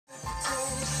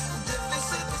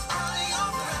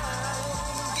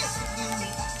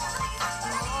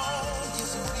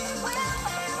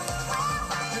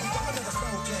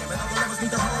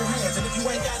you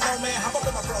ain't got no man, hop up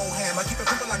in my bro ham. I keep it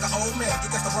moving like an old man. You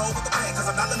got the roll with the plan, cause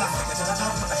I'm not enough. I hit the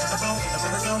bone, I hit the bone, I'm in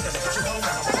the zone, gotta get you home,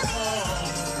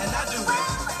 and I do it.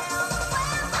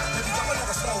 Baby, I will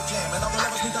never slow jam, and I will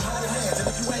never need to hold hands.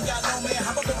 And if you ain't got no man,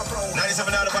 hop up in my bro.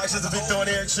 97 out of box is the Big Thorn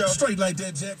Eric Show. Straight like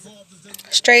that, Jack.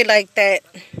 Straight like that.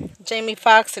 Jamie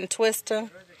Foxx and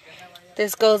Twista.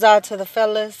 This goes out to the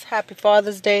fellas. Happy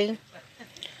Father's Day.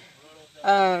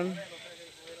 I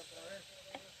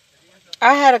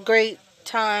had a great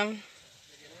time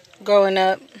growing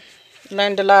up.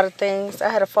 Learned a lot of things. I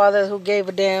had a father who gave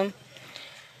a damn.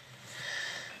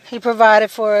 He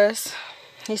provided for us.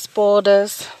 He spoiled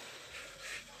us.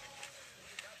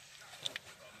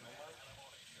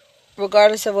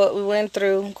 Regardless of what we went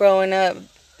through growing up,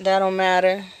 that don't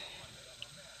matter.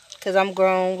 Because I'm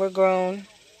grown. We're grown.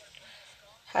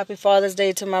 Happy Father's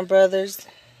Day to my brothers.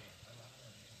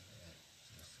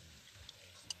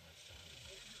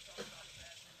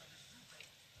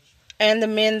 And the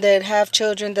men that have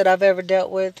children that I've ever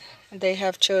dealt with, they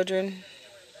have children.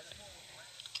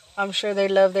 I'm sure they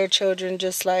love their children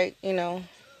just like,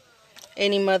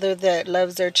 any mother that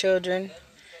loves their children.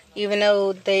 Even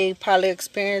though they probably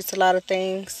experienced a lot of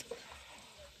things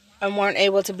and weren't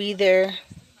able to be there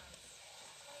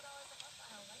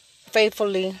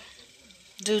faithfully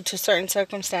due to certain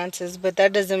circumstances. But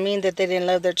that doesn't mean that they didn't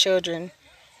love their children.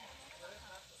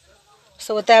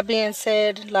 So with that being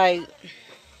said,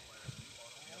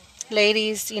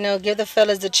 ladies, give the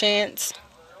fellas a chance.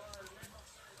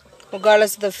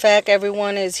 Regardless of the fact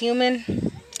everyone is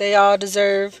human, they all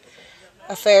deserve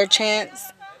a fair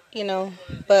chance,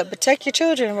 But protect your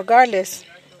children regardless.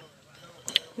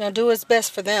 Do what's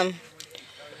best for them.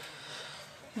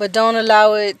 But don't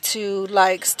allow it to,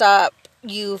 stop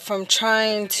you from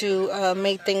trying to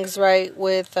make things right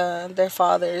with their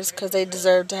fathers, because they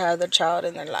deserve to have their child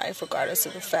in their life regardless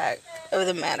of the fact of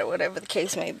the matter, whatever the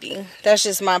case may be. That's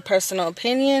just my personal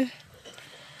opinion.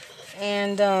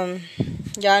 And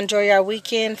y'all enjoy your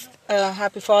weekend.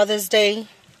 Happy Father's Day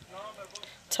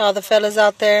to all the fellas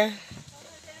out there,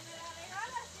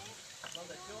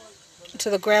 to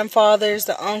the grandfathers,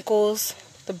 the uncles,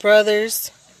 the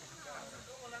brothers.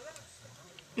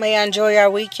 May I enjoy our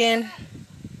weekend.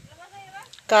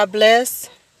 God bless.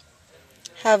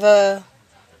 Have a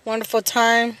wonderful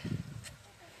time.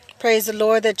 Praise the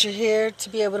Lord that you're here to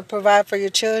be able to provide for your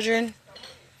children.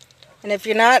 And if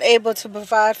you're not able to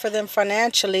provide for them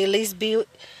financially, at least be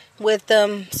with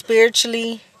them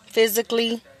spiritually,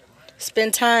 physically.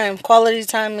 Spend time. Quality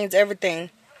time means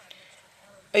everything.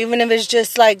 Even if it's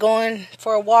just like going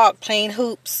for a walk, playing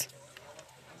hoops,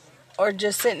 or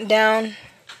just sitting down,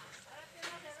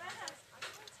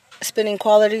 spending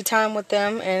quality time with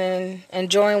them and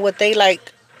enjoying what they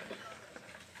like.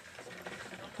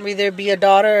 Whether it be a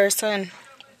daughter or a son.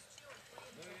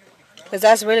 Because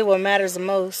that's really what matters the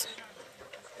most.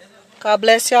 God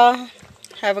bless y'all.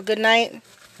 Have a good night.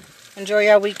 Enjoy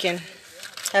your weekend.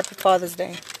 Happy Father's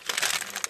Day.